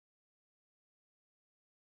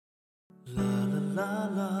La la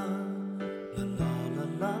la la la la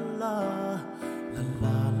la la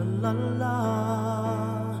la la la la.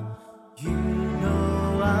 You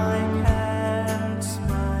know I can't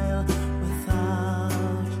smile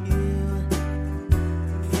without you.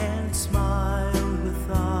 Can't smile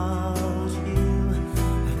without you.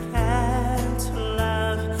 I can't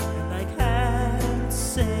laugh and I can't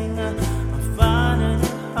sing. I find it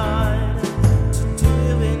hard to do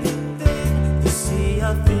anything. You see,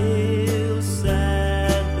 I feel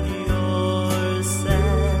sad when you're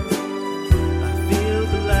sad. I feel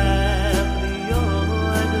glad when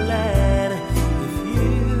you're glad. If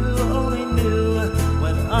you only knew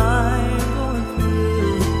what I'm going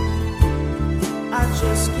through, I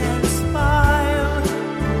just can't